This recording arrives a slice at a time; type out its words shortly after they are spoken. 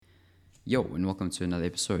Yo, and welcome to another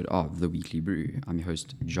episode of The Weekly Brew. I'm your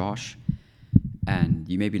host, Josh, and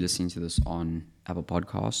you may be listening to this on Apple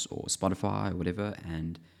Podcasts or Spotify or whatever,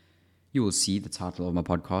 and you will see the title of my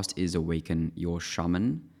podcast is Awaken Your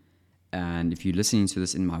Shaman. And if you're listening to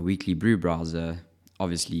this in my Weekly Brew browser,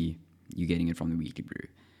 obviously you're getting it from The Weekly Brew.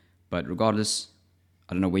 But regardless,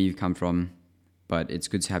 I don't know where you've come from, but it's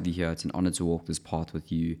good to have you here. It's an honor to walk this path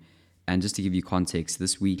with you. And just to give you context,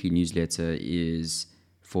 this weekly newsletter is,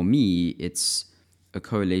 for me, it's a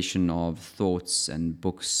correlation of thoughts and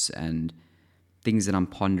books and things that I'm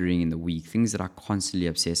pondering in the week, things that I constantly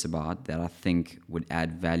obsess about that I think would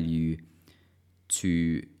add value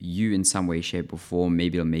to you in some way, shape, or form.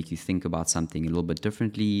 Maybe it'll make you think about something a little bit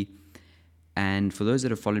differently. And for those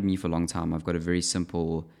that have followed me for a long time, I've got a very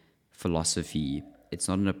simple philosophy. It's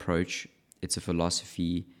not an approach, it's a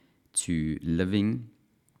philosophy to living.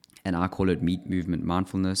 And I call it meat movement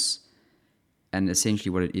mindfulness. And essentially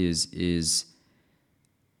what it is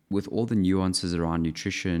with all the nuances around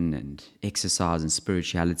nutrition and exercise and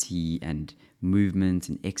spirituality and movement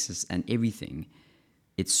and exercise and everything,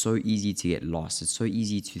 it's so easy to get lost. It's so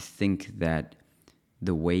easy to think that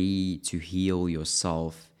the way to heal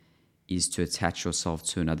yourself is to attach yourself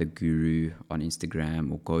to another guru on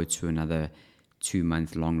Instagram or go to another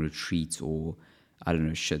 2-month long retreat or, I don't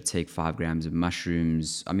know, take 5 grams of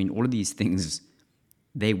mushrooms. I mean, all of these things,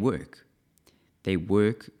 they work. They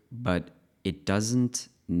work, but it doesn't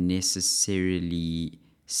necessarily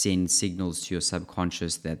send signals to your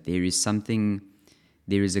subconscious that there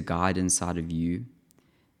is a guide inside of you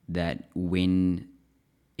that when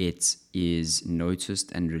it is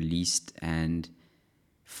noticed and released and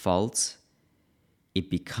felt, it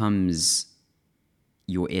becomes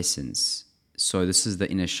your essence. So this is the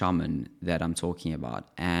inner shaman that I'm talking about.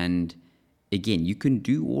 And again, you can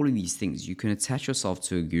do all of these things. You can attach yourself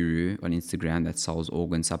to a guru on Instagram that sells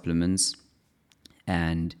organ supplements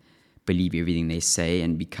and believe everything they say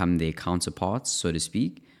and become their counterparts, so to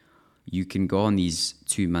speak. You can go on these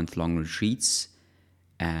 2-month-long retreats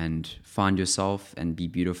and find yourself and be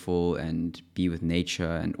beautiful and be with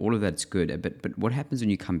nature, and all of that's good. But what happens when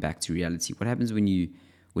you come back to reality? What happens when you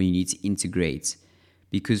need to integrate?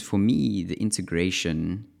 Because for me, the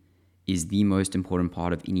integration is the most important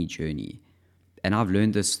part of any journey. And I've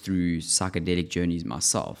learned this through psychedelic journeys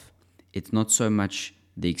myself. It's not so much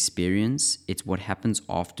the experience, it's what happens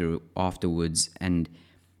afterwards, and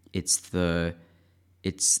it's the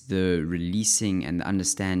releasing and the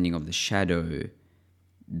understanding of the shadow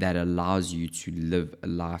that allows you to live a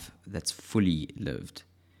life that's fully lived.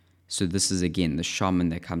 So this is, again, the shaman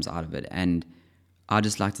that comes out of it. And I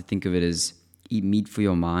just like to think of it as eat meat for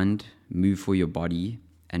your mind, move for your body,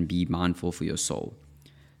 and be mindful for your soul.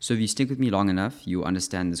 So if you stick with me long enough, you'll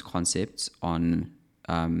understand this concept on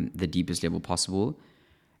the deepest level possible.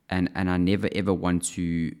 And I never ever want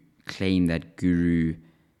to claim that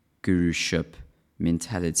guruship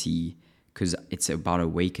mentality, because it's about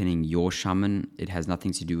awakening your shaman. It has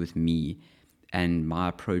nothing to do with me. And my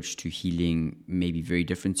approach to healing may be very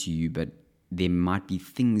different to you, but there might be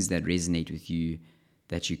things that resonate with you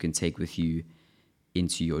that you can take with you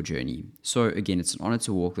into your journey. So again, it's an honor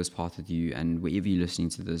to walk this path with you, and wherever you're listening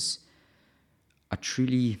to this, I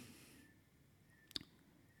truly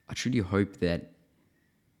hope that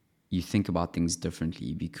you think about things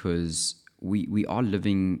differently, because we are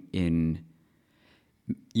living in,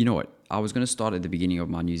 you know what, I was going to start at the beginning of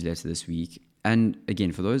my newsletter this week, and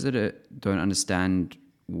again, for those that don't understand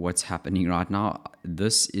what's happening right now,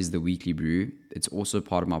 this is the Weekly Brew. It's also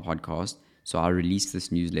part of my podcast. So I release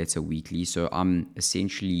this newsletter weekly. So I'm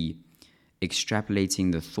essentially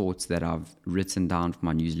extrapolating the thoughts that I've written down for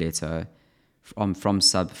my newsletter from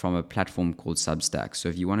a platform called Substack. So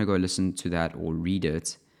if you want to go listen to that or read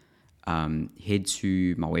it, head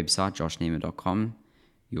to my website, joshnamer.com.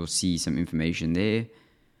 You'll see some information there.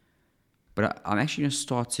 But I'm actually going to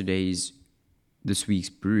start this week's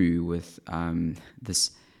brew with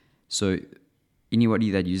this. So anybody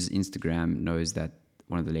that uses Instagram knows that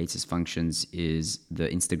one of the latest functions is the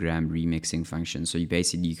Instagram remixing function. So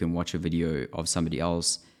you can watch a video of somebody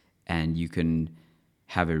else and you can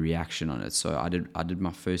have a reaction on it. So I did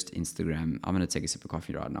my first Instagram. I'm going to take a sip of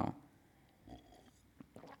coffee right now.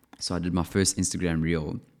 So I did my first Instagram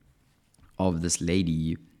reel of this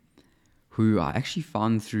lady who I actually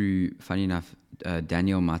found through, funny enough,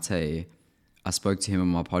 Daniel Mate. I spoke to him on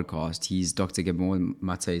my podcast. He's Dr. Gabor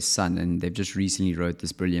Mate's son, and they've just recently wrote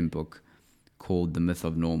this brilliant book called The Myth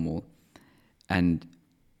of Normal. And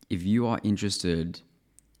if you are interested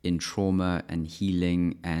in trauma and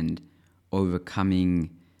healing and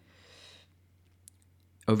overcoming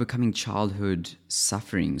childhood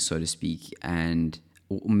suffering, so to speak, and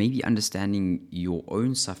or maybe understanding your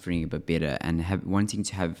own suffering a bit better and wanting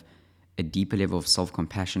to have a deeper level of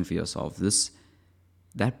self-compassion for yourself,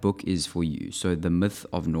 that book is for you. So The Myth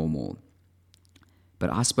of Normal.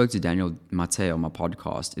 But I spoke to Daniel Mateo on my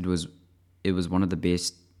podcast. It was one of the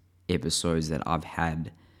best episodes that I've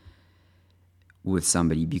had with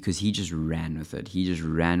somebody, because he just ran with it. He just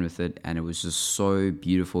ran with it, and it was just so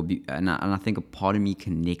beautiful. And I think a part of me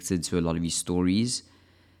connected to a lot of his stories.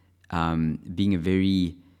 Being a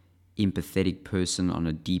very empathetic person on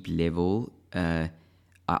a deep level, I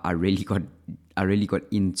really got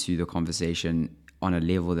into the conversation on a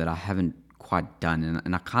level that I haven't quite done,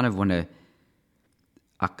 and I kind of want to.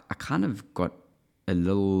 I kind of got a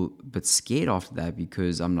little bit scared after that,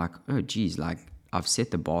 because I'm like, oh geez, like I've set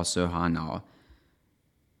the bar so high now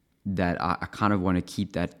that I kind of want to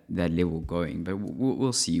keep that level going. But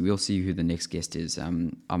we'll see. We'll see who the next guest is.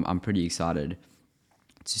 I'm pretty excited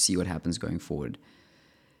to see what happens going forward.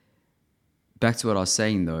 Back to what I was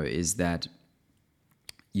saying though, is that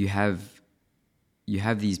you have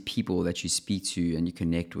these people that you speak to and you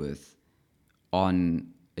connect with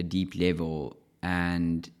on a deep level,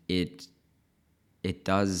 and it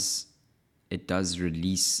does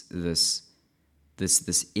release this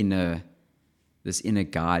inner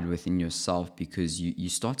guide within yourself, because you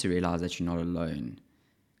start to realize that you're not alone,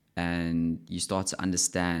 and you start to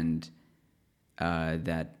understand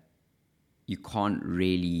that you can't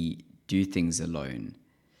really do things alone.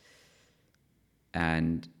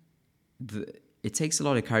 And it takes a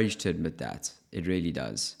lot of courage to admit that. It really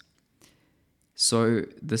does. So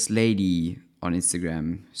this lady on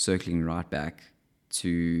Instagram, circling right back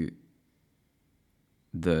to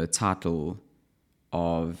the title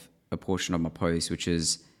of a portion of my post, which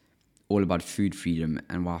is all about food freedom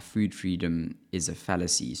and why food freedom is a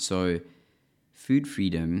fallacy. So food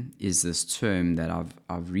freedom is this term that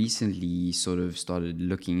I've recently sort of started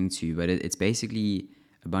looking into, but it's basically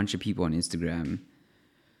a bunch of people on Instagram.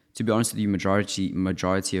 To be honest with you,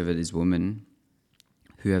 majority of it is women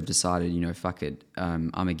who have decided, fuck it.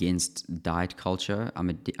 I'm against diet culture. I'm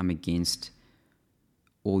against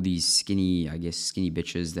all these skinny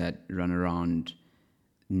bitches that run around,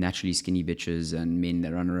 naturally skinny bitches, and men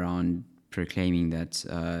that run around proclaiming that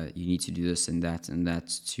you need to do this and that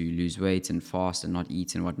to lose weight and fast and not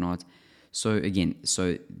eat and whatnot. So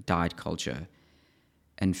diet culture.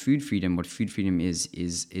 And food freedom, what food freedom is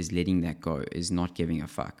letting that go, is not giving a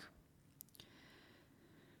fuck.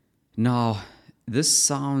 Now, this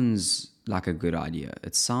sounds like a good idea.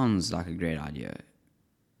 It sounds like a great idea.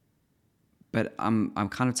 But I'm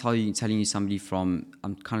kind of telling you somebody from,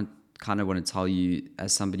 I'm kind of want to tell you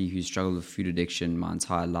as somebody who's struggled with food addiction my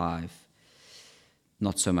entire life,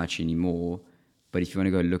 not so much anymore. But if you want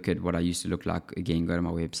to go look at what I used to look like, again, go to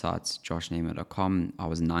my website, joshnamer.com. I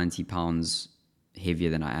was 90 pounds heavier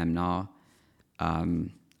than I am now.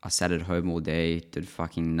 I sat at home all day, did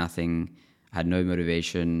fucking nothing. I had no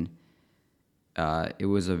motivation. It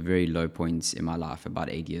was a very low point in my life about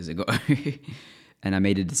 8 years ago. And I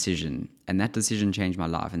made a decision. And that decision changed my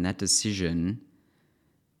life. And that decision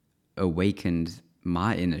awakened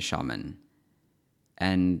my inner shaman.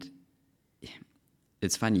 And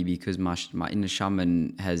it's funny because my inner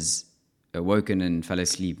shaman has awoken and fell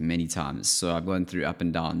asleep many times. So I've gone through up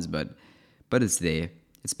and downs, but it's there.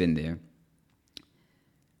 It's been there.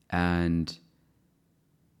 And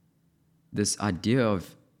this idea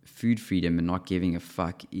of food freedom and not giving a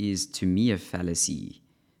fuck is, to me, a fallacy.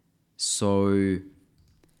 So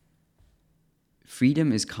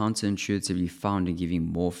freedom is counterintuitively found in giving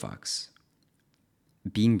more fucks.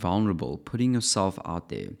 Being vulnerable, putting yourself out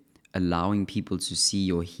there, allowing people to see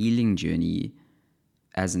your healing journey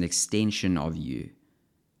as an extension of you,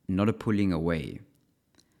 not a pulling away.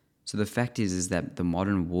 So the fact is that the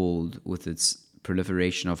modern world, with its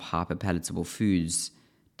proliferation of hyper-palatable foods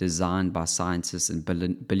designed by scientists and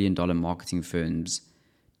billion-dollar marketing firms,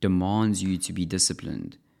 demands you to be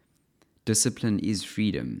disciplined. Discipline is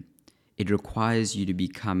freedom. It requires you to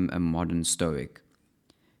become a modern stoic.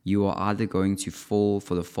 You are either going to fall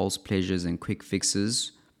for the false pleasures and quick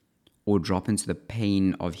fixes, or drop into the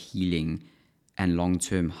pain of healing and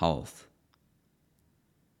long-term health.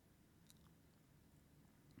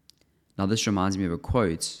 Now, this reminds me of a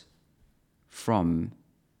quote from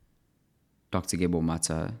Dr. Gabor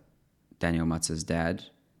Mata, Daniel Mata's dad,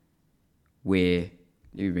 where,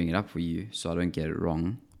 let me bring it up for you so I don't get it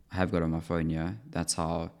wrong. I have got it on my phone here. That's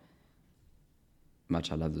how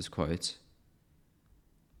much I love this quote.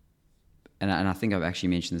 And I think I've actually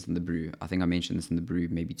mentioned this in the brew. I think I mentioned this in the brew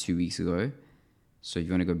maybe 2 weeks ago. So if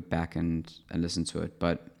you want to go back and listen to it.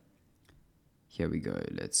 But here we go.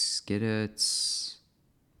 Let's get it.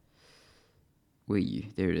 where are you?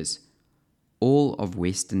 There it is. All of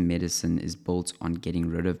Western medicine is built on getting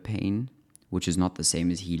rid of pain, which is not the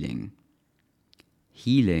same as healing.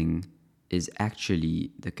 Healing is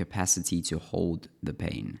actually the capacity to hold the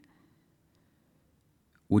pain,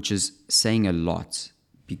 which is saying a lot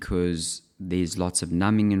because there's lots of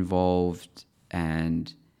numbing involved,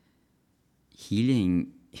 and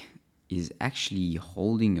healing is actually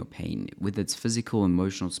holding your pain, whether it's physical,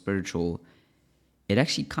 emotional, spiritual. It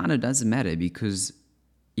actually kind of doesn't matter, because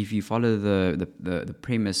if you follow the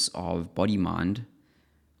premise of body-mind,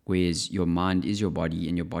 whereas your mind is your body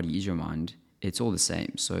and your body is your mind, it's all the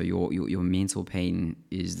same. So your mental pain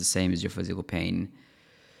is the same as your physical pain.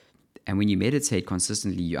 And when you meditate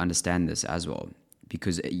consistently, you understand this as well,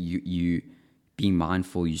 because you being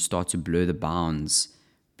mindful, you start to blur the bounds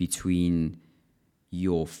between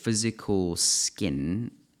your physical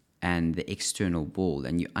skin and the external world,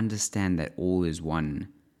 and you understand that all is one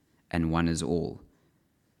and one is all.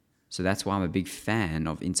 So that's why I'm a big fan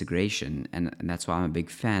of integration, and that's why I'm a big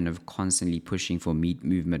fan of constantly pushing for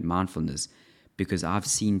movement mindfulness, because I've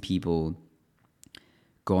seen people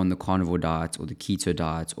go on the carnivore diet or the keto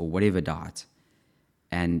diet or whatever diet,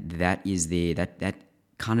 and that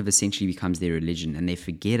kind of essentially becomes their religion, and they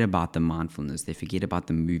forget about the mindfulness, they forget about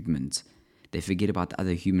the movement, they forget about the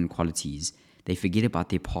other human qualities, they forget about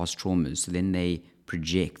their past traumas. So then they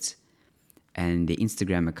project, and their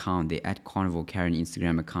Instagram account, their @CarnivoreKaren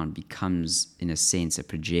Instagram account, becomes in a sense a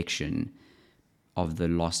projection of the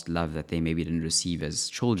lost love that they maybe didn't receive as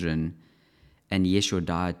children. And yes, your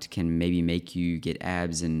diet can maybe make you get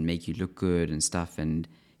abs and make you look good and stuff and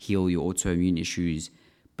heal your autoimmune issues.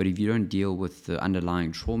 But if you don't deal with the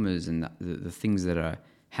underlying traumas and the things that are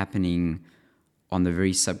happening on the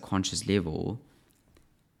very subconscious level,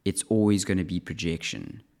 it's always going to be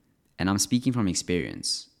projection. And I'm speaking from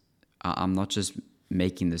experience. I'm not just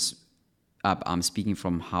making this up. I'm speaking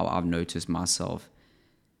from how I've noticed myself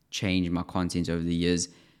change my content over the years.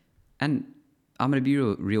 And I'm going to be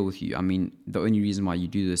real with you. I mean, the only reason why you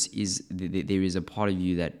do this is there is a part of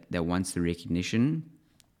you that wants the recognition.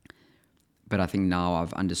 But I think now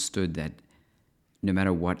I've understood that no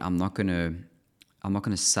matter what, I'm not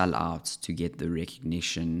gonna sell out to get the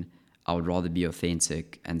recognition. I would rather be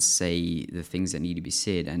authentic and say the things that need to be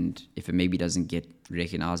said. And if it maybe doesn't get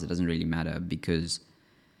recognized, it doesn't really matter, because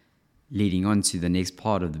leading on to the next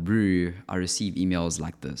part of the brew, I receive emails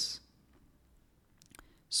like this.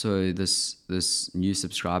 So this new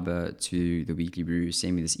subscriber to the Weekly Brew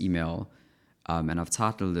sent me this email, and I've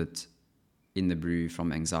titled it in the brew,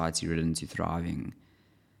 From Anxiety Ridden to Thriving.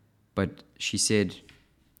 But she said,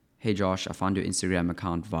 "Hey Josh, I found your Instagram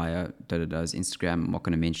account via da-da-da's Instagram. I'm not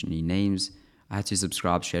going to mention any names. I had to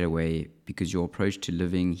subscribe straight away because your approach to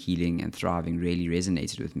living, healing, and thriving really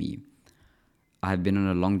resonated with me. I have been on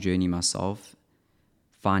a long journey myself,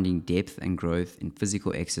 finding depth and growth in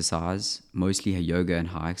physical exercise, mostly yoga and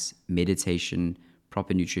hikes, meditation,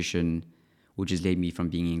 proper nutrition, which has led me from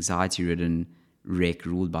being anxiety-ridden wreck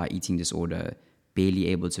ruled by eating disorder, barely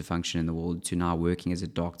able to function in the world, to now working as a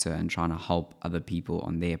doctor and trying to help other people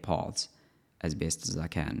on their paths as best as I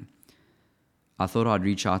can. I thought I'd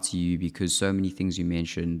reach out to you because so many things you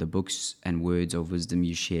mentioned, the books and words of wisdom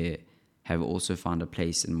you share, have also found a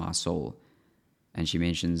place in my soul." And she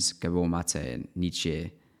mentions Gabor Mate and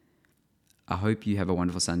Nietzsche. "I hope you have a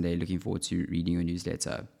wonderful Sunday. Looking forward to reading your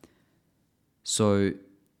newsletter." So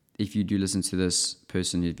if you do listen to this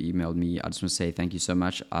person who've emailed me, I just want to say thank you so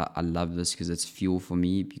much. I love this because it's fuel for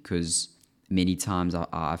me, because many times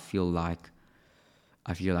I feel like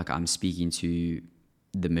I'm speaking to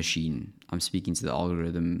the machine. I'm speaking to the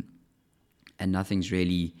algorithm, and nothing's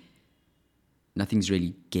really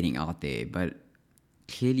getting out there. But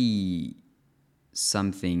clearly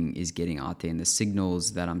something is getting out there, and the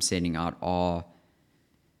signals that I'm sending out are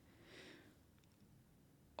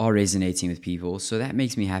resonating with people. So that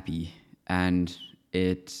makes me happy, and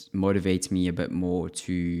it motivates me a bit more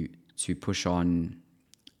to push on.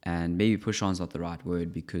 And maybe push on is not the right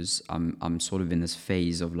word, because I'm sort of in this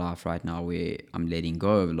phase of life right now where I'm letting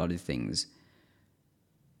go of a lot of things.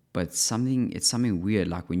 But it's something weird,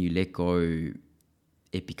 like when you let go,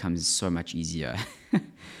 it becomes so much easier.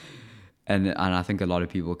 And I think a lot of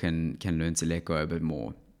people can learn to let go a bit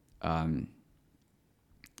more.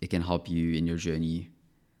 It can help you in your journey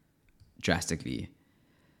drastically.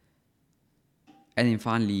 And then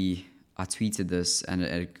finally, I tweeted this, and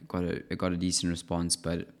it got a decent response.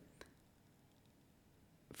 But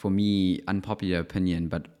for me, unpopular opinion,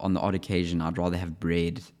 but on the odd occasion, I'd rather have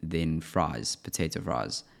bread than fries, potato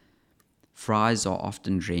fries. Fries are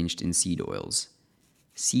often drenched in seed oils.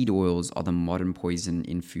 Seed oils are the modern poison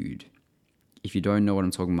in food. if you don't know what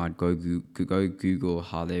I'm talking about, go Google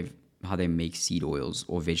how they make seed oils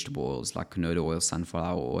or vegetable oils like canola oil,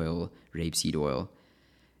 sunflower oil, rapeseed oil.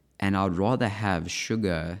 And I'd rather have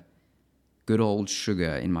sugar, good old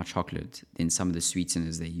sugar in my chocolate than some of the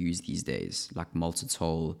sweeteners they use these days, like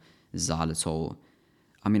maltitol, xylitol.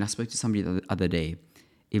 I mean, I spoke to somebody the other day.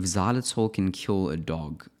 If xylitol can kill a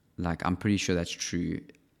dog, like I'm pretty sure that's true.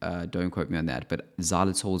 Don't quote me on that, but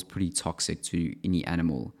xylitol is pretty toxic to any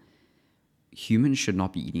animal. Humans should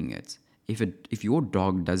not be eating it. If your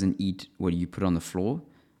dog doesn't eat what you put on the floor,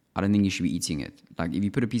 I don't think you should be eating it. Like if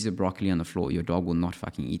you put a piece of broccoli on the floor, your dog will not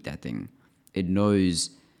fucking eat that thing. It knows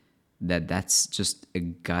that that's just a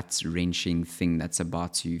gut-wrenching thing that's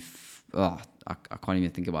about to... I can't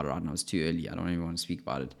even think about it right now. It's too early. I don't even want to speak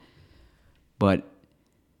about it. But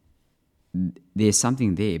there's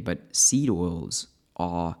something there. But seed oils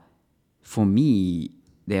are, for me,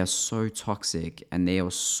 they are so toxic and they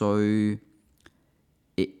are so...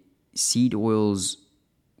 seed oils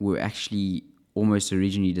were actually almost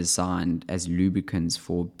originally designed as lubricants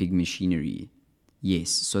for big machinery. Yes,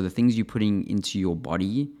 so the things you're putting into your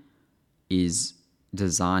body is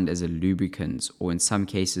designed as a lubricant, or in some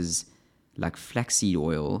cases, like flaxseed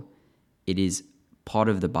oil, it is part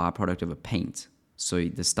of the byproduct of a paint. So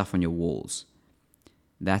the stuff on your walls,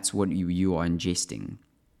 that's what you are ingesting.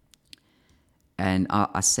 And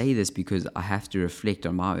I say this because I have to reflect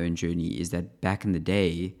on my own journey, is that back in the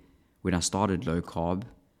day, when I started low carb,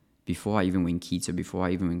 before I even went keto, before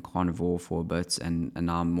I even went carnivore for a bit, and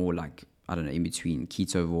now I'm more like, I don't know, in between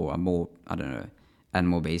ketovore, I'm more, I don't know,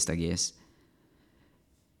 animal-based, I guess.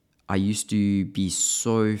 I used to be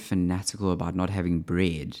so fanatical about not having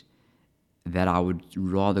bread that I would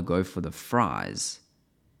rather go for the fries.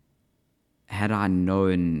 Had I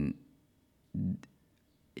known,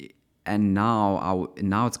 and now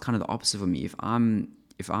it's kind of the opposite for me. If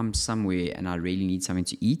I'm somewhere and I really need something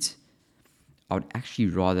to eat, I would actually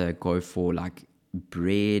rather go for like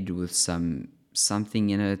bread with something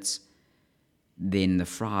in it than the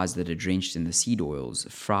fries that are drenched in the seed oils,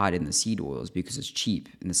 fried in the seed oils, because it's cheap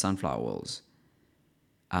in the sunflower oils.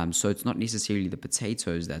 So it's not necessarily the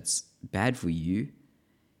potatoes that's bad for you.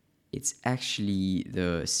 It's actually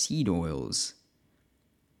the seed oils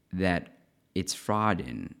that it's fried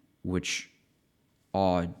in, which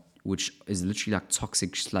is literally like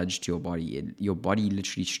toxic sludge to your body. Your body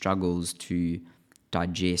literally struggles to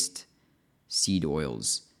digest seed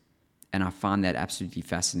oils. And I find that absolutely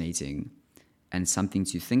fascinating and something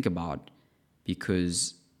to think about,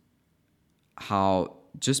 because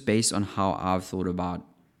just based on how I've thought about,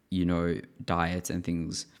 diet and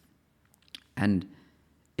things, and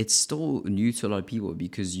it's still new to a lot of people,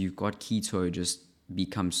 because you've got keto's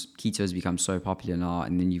become so popular now,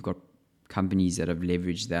 and then you've got companies that have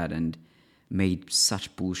leveraged that and made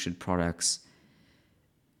such bullshit products.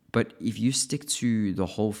 But if you stick to the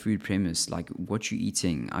whole food premise, like what you're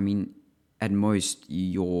eating, I mean, at most,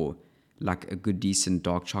 your like a good decent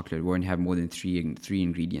dark chocolate won't have more than three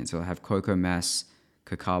ingredients. It'll have cocoa mass,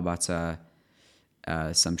 cacao butter,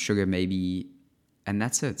 some sugar maybe, and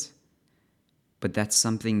that's it. But that's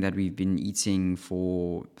something that we've been eating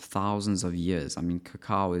for thousands of years. I mean,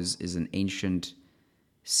 cacao is an ancient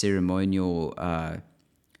ceremonial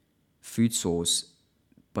food source,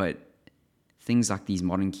 but things like these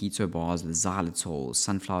modern keto bars with xylitol,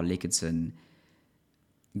 sunflower lecithin,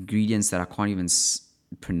 ingredients that I can't even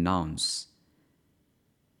pronounce,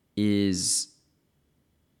 is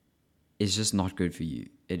just not good for you.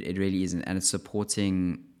 It really isn't, and it's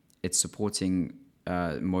supporting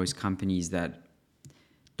most companies that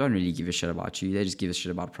don't really give a shit about you. They just give a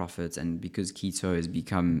shit about profits, and because keto has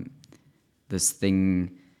become this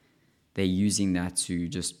thing, they're using that to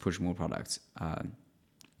just push more products. And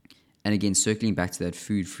again, circling back to that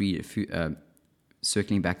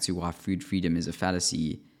circling back to why food freedom is a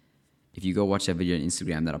fallacy. If you go watch that video on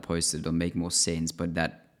Instagram that I posted, it'll make more sense. But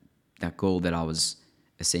that girl that I was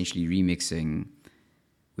essentially remixing,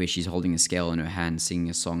 where she's holding a scale in her hand, singing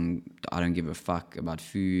a song, I don't give a fuck about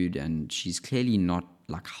food, and she's clearly not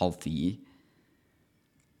like healthy.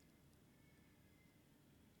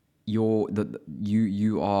 You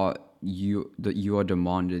are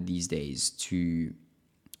demanded these days to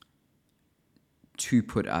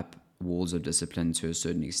put up walls of discipline to a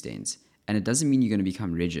certain extent. And it doesn't mean you're going to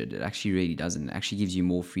become rigid. It actually really doesn't. It actually gives you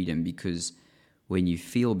more freedom, because when you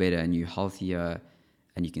feel better and you're healthier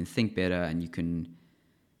and you can think better and you can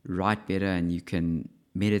write better and you can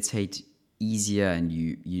meditate easier and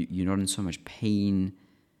you're not in so much pain,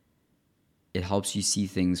 it helps you see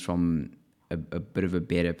things from a bit of a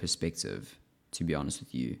better perspective, to be honest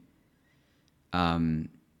with you.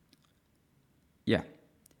 Yeah.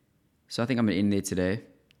 So I think I'm going to end there today.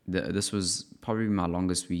 This was probably my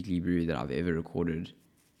longest weekly brew that I've ever recorded.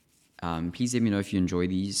 Please let me know if you enjoy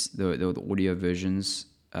these, the audio versions.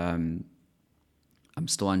 I'm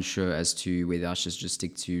still unsure as to whether I should just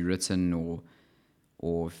stick to written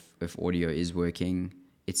or if audio is working.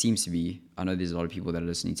 It seems to be. I know there's a lot of people that are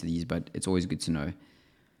listening to these, but it's always good to know.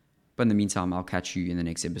 But in the meantime, I'll catch you in the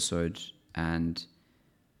next episode. And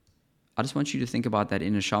I just want you to think about that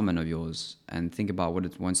inner shaman of yours and think about what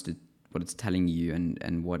it's telling you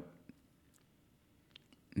and what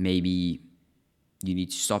maybe you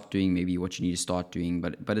need to stop doing, maybe what you need to start doing,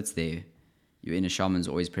 but it's there. Your inner shaman's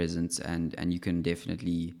always present, and you can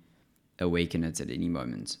definitely awaken it at any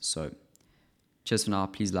moment. So cheers for now.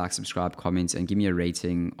 Please like, subscribe, comment, and give me a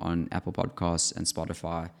rating on Apple Podcasts and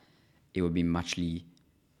Spotify. It would be mostly,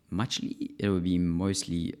 mostly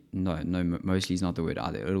is not the word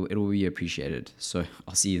either. It'll be appreciated. So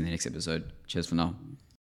I'll see you in the next episode. Cheers for now.